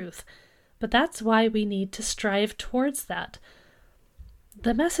extent of truth, but that's why we need to strive towards that.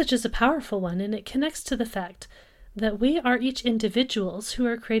 The message is a powerful one, and it connects to the fact that we are each individuals who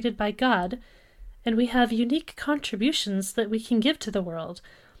are created by God, and we have unique contributions that we can give to the world.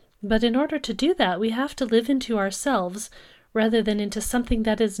 But in order to do that, we have to live into ourselves rather than into something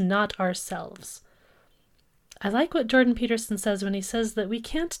that is not ourselves. I like what Jordan Peterson says when he says that we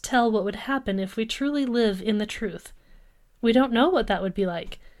can't tell what would happen if we truly live in the truth. We don't know what that would be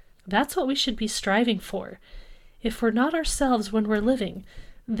like. That's what we should be striving for. If we're not ourselves when we're living,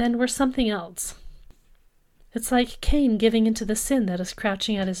 then we're something else. It's like Cain giving into the sin that is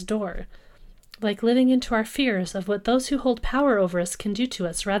crouching at his door. Like living into our fears of what those who hold power over us can do to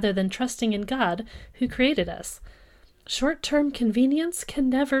us rather than trusting in God who created us. Short-term convenience can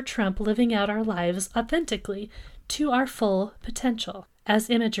never trump living out our lives authentically to our full potential as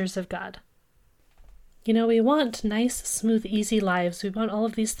imagers of God. We want nice, smooth, easy lives. We want all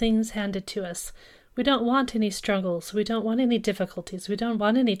of these things handed to us. We don't want any struggles. We don't want any difficulties. We don't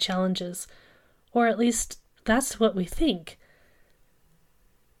want any challenges. Or at least that's what we think.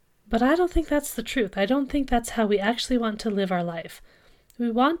 But I don't think that's the truth. I don't think that's how we actually want to live our life.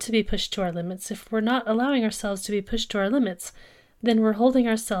 We want to be pushed to our limits. If we're not allowing ourselves to be pushed to our limits, then we're holding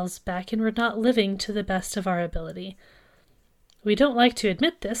ourselves back and we're not living to the best of our ability. We don't like to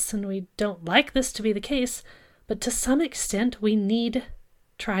admit this, and we don't like this to be the case, but to some extent we need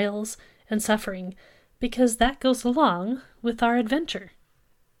trials and suffering because that goes along with our adventure.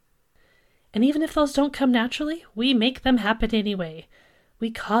 And even if those don't come naturally, we make them happen anyway.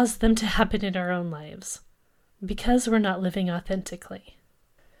 We cause them to happen in our own lives because we're not living authentically.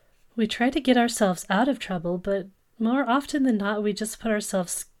 We try to get ourselves out of trouble, but more often than not, we just put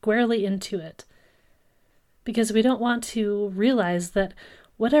ourselves squarely into it because we don't want to realize that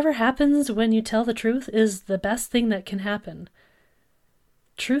whatever happens when you tell the truth is the best thing that can happen.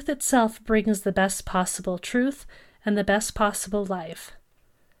 Truth itself brings the best possible truth and the best possible life.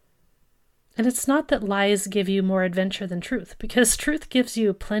 And it's not that lies give you more adventure than truth, because truth gives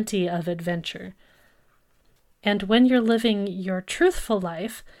you plenty of adventure. And when you're living your truthful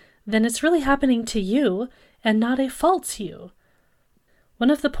life, then it's really happening to you and not a false you. One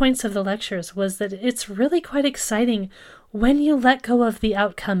of the points of the lectures was that it's really quite exciting when you let go of the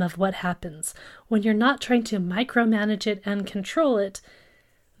outcome of what happens, when you're not trying to micromanage it and control it.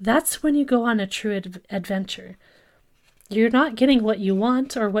 That's when you go on a true adventure. You're not getting what you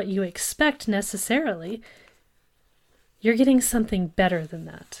want or what you expect necessarily. You're getting something better than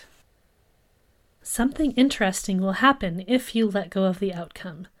that. Something interesting will happen if you let go of the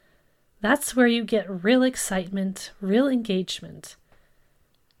outcome. That's where you get real excitement, real engagement.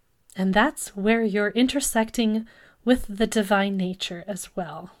 And that's where you're intersecting with the divine nature as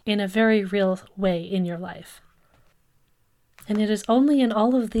well, in a very real way in your life. And it is only in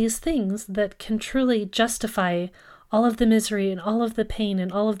all of these things that can truly justify all of the misery and all of the pain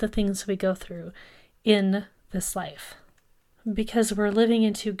and all of the things we go through in this life. Because we're living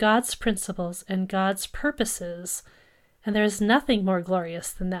into God's principles and God's purposes, and there's nothing more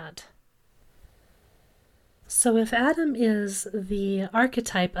glorious than that. So if Adam is the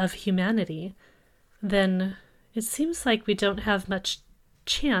archetype of humanity, then it seems like we don't have much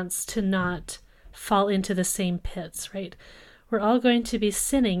chance to not fall into the same pits, right? We're all going to be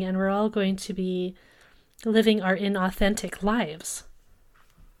sinning, and we're all going to be living our inauthentic lives.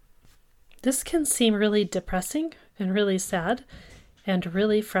 This can seem really depressing and really sad and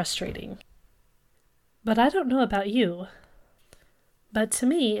really frustrating. But I don't know about you, but to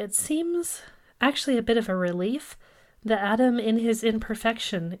me it seems actually a bit of a relief that Adam in his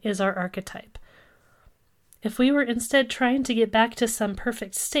imperfection is our archetype. If we were instead trying to get back to some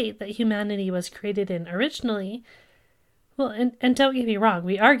perfect state that humanity was created in originally, well, and don't get me wrong,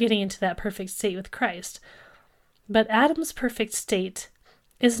 we are getting into that perfect state with Christ. But Adam's perfect state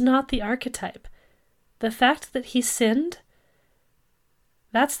is not the archetype. The fact that he sinned,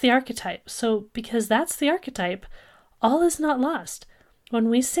 that's the archetype. So because that's the archetype, all is not lost. When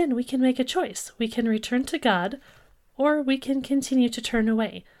we sin, we can make a choice. We can return to God, or we can continue to turn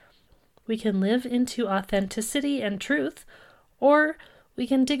away. we can live into authenticity and truth, or we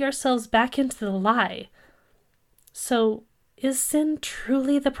can dig ourselves back into the lie. So, is sin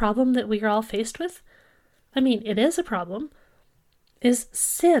truly the problem that we are all faced with? I mean, it is a problem. Is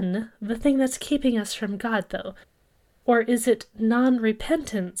sin the thing that's keeping us from God, though? Or is it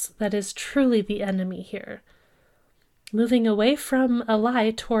non-repentance that is truly the enemy here? Moving away from a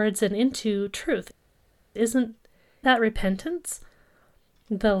lie towards and into truth, isn't that repentance?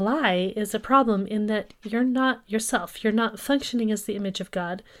 The lie is a problem in that you're not yourself. You're not functioning as the image of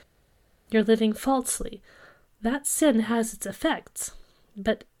God. You're living falsely. That sin has its effects.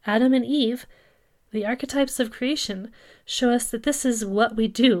 But Adam and Eve, the archetypes of creation, show us that this is what we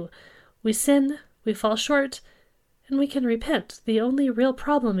do. We sin, we fall short, and we can repent. The only real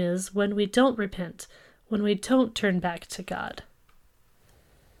problem is when we don't repent, when we don't turn back to God.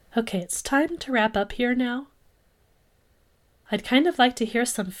 Okay, it's time to wrap up here now. I'd kind of like to hear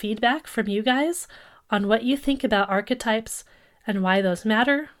some feedback from you guys on what you think about archetypes and why those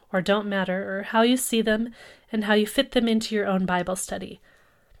matter or don't matter, or how you see them and how you fit them into your own Bible study.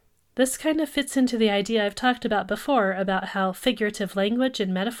 This kind of fits into the idea I've talked about before about how figurative language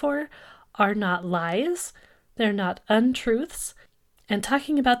and metaphor are not lies, they're not untruths, and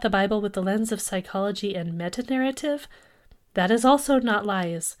talking about the Bible with the lens of psychology and meta-narrative, that is also not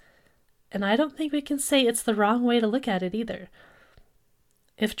lies. And I don't think we can say it's the wrong way to look at it either.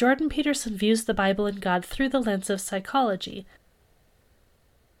 If Jordan Peterson views the Bible and God through the lens of psychology,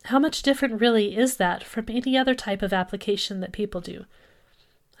 how much different really is that from any other type of application that people do?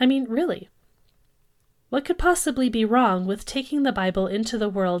 I mean, really. What could possibly be wrong with taking the Bible into the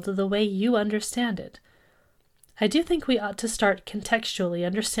world the way you understand it? I do think we ought to start contextually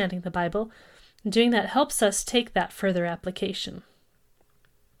understanding the Bible, and doing that helps us take that further application.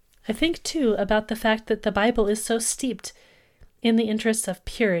 I think, too, about the fact that the Bible is so steeped in the interests of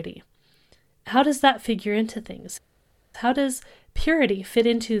purity. How does that figure into things? How does purity fit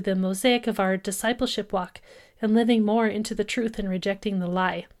into the mosaic of our discipleship walk and living more into the truth and rejecting the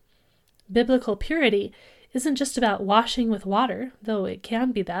lie? Biblical purity isn't just about washing with water, though it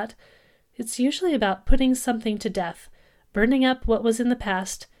can be that. It's usually about putting something to death, burning up what was in the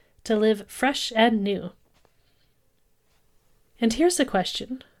past, to live fresh and new. And here's a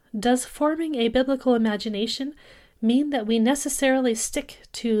question. Does forming a biblical imagination mean that we necessarily stick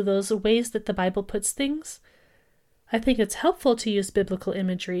to those ways that the Bible puts things? I think it's helpful to use biblical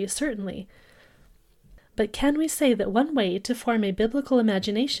imagery, certainly. But can we say that one way to form a biblical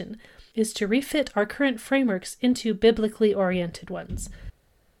imagination is to refit our current frameworks into biblically oriented ones?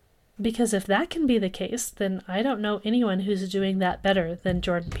 Because if that can be the case, then I don't know anyone who's doing that better than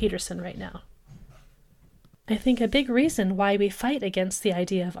Jordan Peterson right now. I think a big reason why we fight against the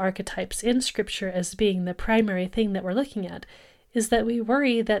idea of archetypes in Scripture as being the primary thing that we're looking at is that we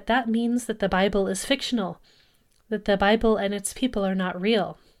worry that that means that the Bible is fictional, that the Bible and its people are not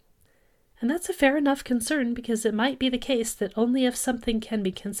real. And that's a fair enough concern, because it might be the case that only if something can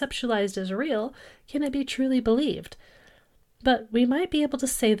be conceptualized as real can it be truly believed. But we might be able to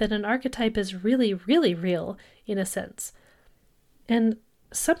say that an archetype is really, really real, in a sense. And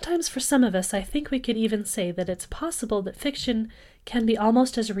sometimes for some of us, I think we could even say that it's possible that fiction can be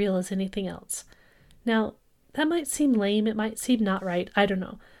almost as real as anything else. Now, that might seem lame, it might seem not right, I don't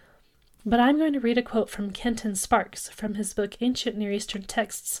know. But I'm going to read a quote from Kenton Sparks from his book Ancient Near Eastern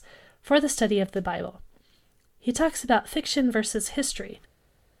Texts for the Study of the Bible. He talks about fiction versus history,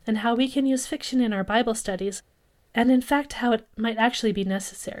 and how we can use fiction in our Bible studies, and in fact how it might actually be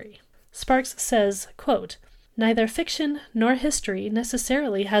necessary. Sparks says, quote, "Neither fiction nor history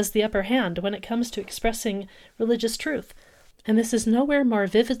necessarily has the upper hand when it comes to expressing religious truth, and this is nowhere more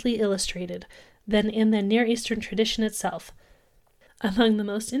vividly illustrated than in the Near Eastern tradition itself. Among the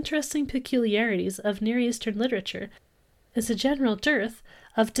most interesting peculiarities of Near Eastern literature is a general dearth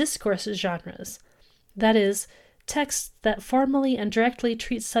of discourse genres, that is, texts that formally and directly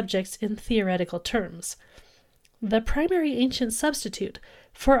treat subjects in theoretical terms. The primary ancient substitute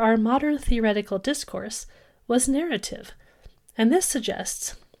for our modern theoretical discourse was narrative, and this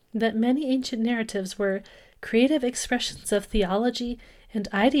suggests that many ancient narratives were creative expressions of theology and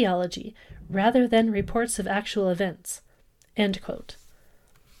ideology rather than reports of actual events." End quote.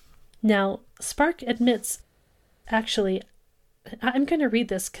 Now, Spark admits, actually, I'm going to read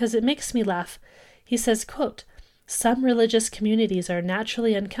this because it makes me laugh. He says, quote, "Some religious communities are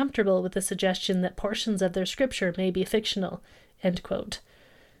naturally uncomfortable with the suggestion that portions of their scripture may be fictional." End quote.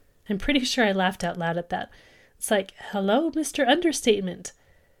 I'm pretty sure I laughed out loud at that. It's like, hello, Mr. Understatement.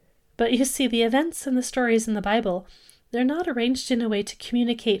 But you see, the events and the stories in the Bible, they're not arranged in a way to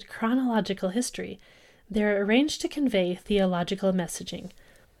communicate chronological history. They're arranged to convey theological messaging.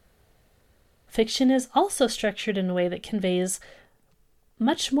 Fiction is also structured in a way that conveys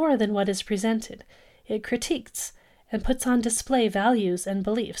much more than what is presented. It critiques and puts on display values and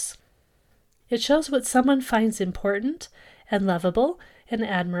beliefs. It shows what someone finds important and lovable and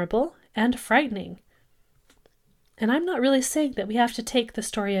admirable and frightening. And I'm not really saying that we have to take the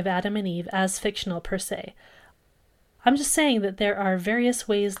story of Adam and Eve as fictional per se. I'm just saying that there are various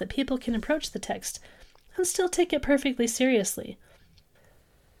ways that people can approach the text and still take it perfectly seriously.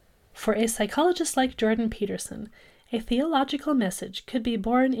 For a psychologist like Jordan Peterson, a theological message could be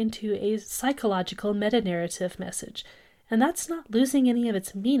born into a psychological meta-narrative message, and that's not losing any of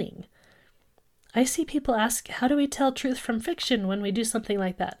its meaning. I see people ask, how do we tell truth from fiction when we do something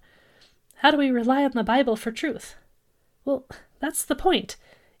like that? How do we rely on the Bible for truth? Well, that's the point.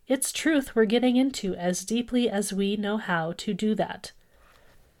 It's truth we're getting into as deeply as we know how to do that.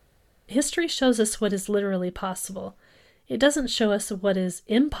 History shows us what is literally possible. It doesn't show us what is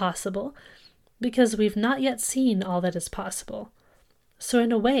impossible, because we've not yet seen all that is possible. So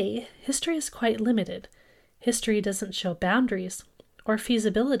in a way, history is quite limited. History doesn't show boundaries, or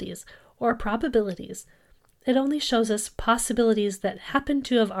feasibilities, or probabilities. It only shows us possibilities that happen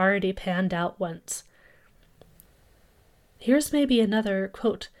to have already panned out once. Here's maybe another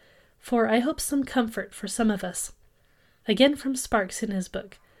quote, for I hope some comfort for some of us. Again from Sparks in his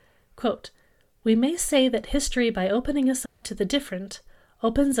book. Quote, "We may say that history, by opening us to the different,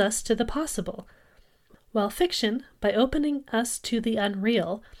 opens us to the possible, while fiction, by opening us to the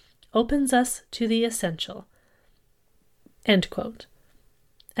unreal, opens us to the essential." End quote.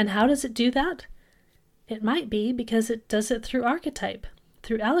 And how does it do that? It might be because it does it through archetype,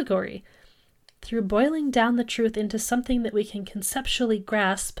 through allegory, through boiling down the truth into something that we can conceptually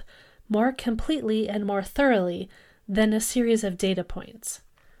grasp more completely and more thoroughly than a series of data points.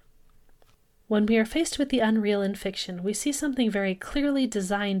 When we are faced with the unreal in fiction, we see something very clearly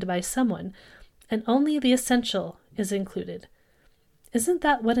designed by someone, and only the essential is included. Isn't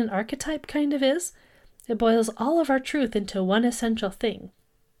that what an archetype kind of is? It boils all of our truth into one essential thing,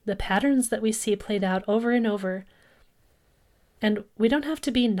 the patterns that we see played out over and over. And we don't have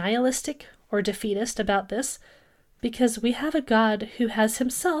to be nihilistic or defeatist about this, because we have a God who has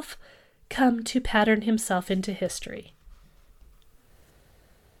himself come to pattern himself into history.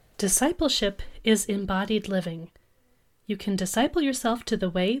 Discipleship is embodied living. You can disciple yourself to the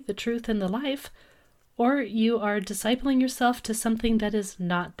way, the truth, and the life, or you are discipling yourself to something that is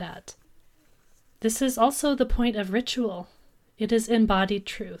not that. This is also the point of ritual. It is embodied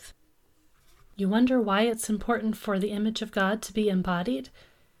truth. You wonder why it's important for the image of God to be embodied?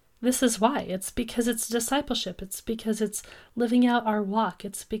 This is why. It's because it's discipleship. It's because it's living out our walk.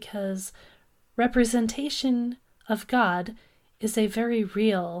 It's because representation of God is a very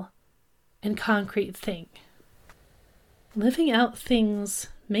real and concrete thing. Living out things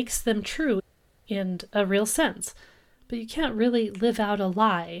makes them true in a real sense, but you can't really live out a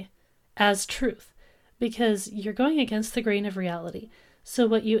lie as truth because you're going against the grain of reality. So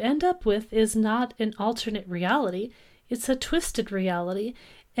what you end up with is not an alternate reality, it's a twisted reality,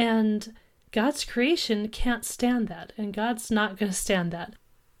 and God's creation can't stand that, and God's not going to stand that.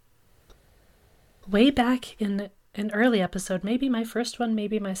 Way back in an early episode, maybe my first one,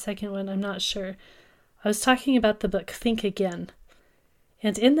 maybe my second one, I'm not sure, I was talking about the book Think Again.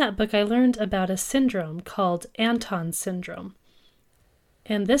 And in that book, I learned about a syndrome called Anton syndrome.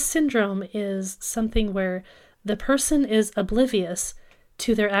 And this syndrome is something where the person is oblivious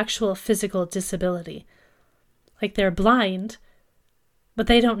to their actual physical disability. Like they're blind, but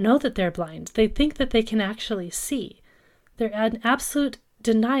they don't know that they're blind. They think that they can actually see. They're in absolute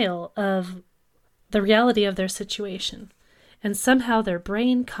denial of the reality of their situation. And somehow their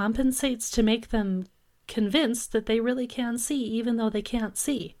brain compensates to make them convinced that they really can see, even though they can't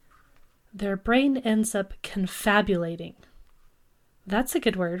see. Their brain ends up confabulating. That's a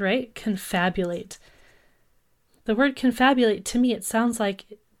good word, right? Confabulate. The word confabulate, to me, it sounds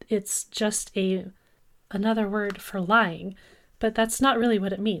like it's just another word for lying, but that's not really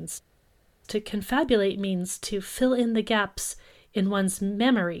what it means. To confabulate means to fill in the gaps in one's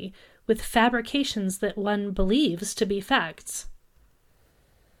memory with fabrications that one believes to be facts.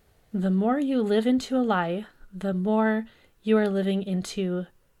 The more you live into a lie, the more you are living into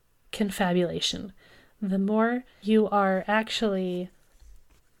confabulation. The more you are actually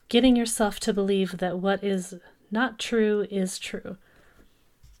getting yourself to believe that what is not true is true.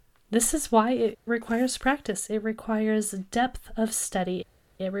 This is why it requires practice. It requires depth of study.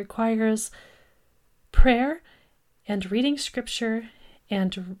 It requires prayer and reading scripture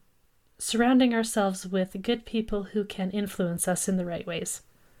and surrounding ourselves with good people who can influence us in the right ways.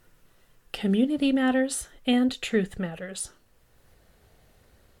 Community matters and truth matters.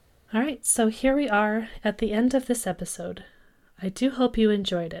 All right, so here we are at the end of this episode. I do hope you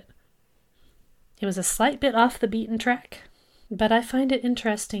enjoyed it. It was a slight bit off the beaten track, but I find it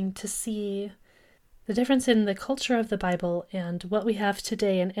interesting to see the difference in the culture of the Bible and what we have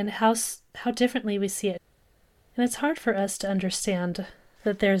today and how differently we see it. And it's hard for us to understand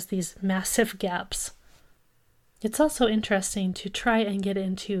that there's these massive gaps. It's also interesting to try and get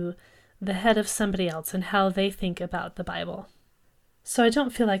into the head of somebody else and how they think about the Bible. So I don't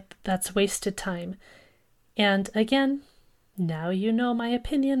feel like that's wasted time. And again, now you know my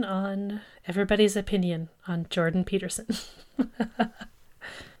opinion on everybody's opinion on Jordan Peterson.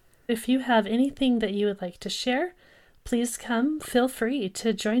 If you have anything that you would like to share, please feel free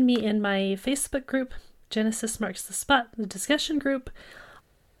to join me in my Facebook group, Genesis Marks the Spot, the discussion group,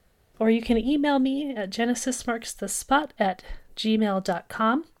 or you can email me at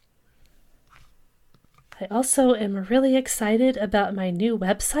genesismarksthespot@gmail.com. I also am really excited about my new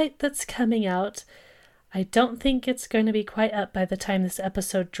website that's coming out. I don't think it's going to be quite up by the time this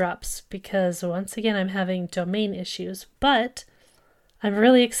episode drops because, once again, I'm having domain issues, but I'm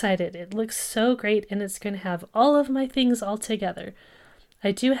really excited. It looks so great, and it's going to have all of my things all together.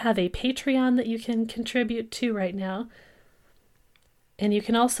 I do have a Patreon that you can contribute to right now, and you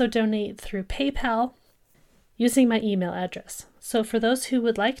can also donate through PayPal using my email address. So for those who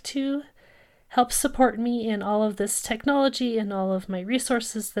would like to help support me in all of this technology and all of my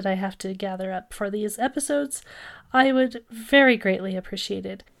resources that I have to gather up for these episodes, I would very greatly appreciate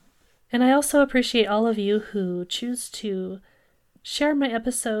it. And I also appreciate all of you who choose to share my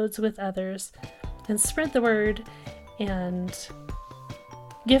episodes with others and spread the word and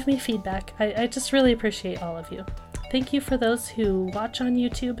give me feedback. I just really appreciate all of you. Thank you for those who watch on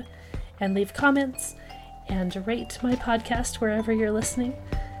YouTube and leave comments and rate my podcast wherever you're listening.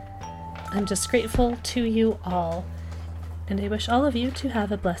 I'm just grateful to you all, and I wish all of you to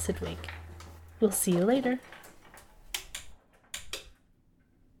have a blessed week. We'll see you later.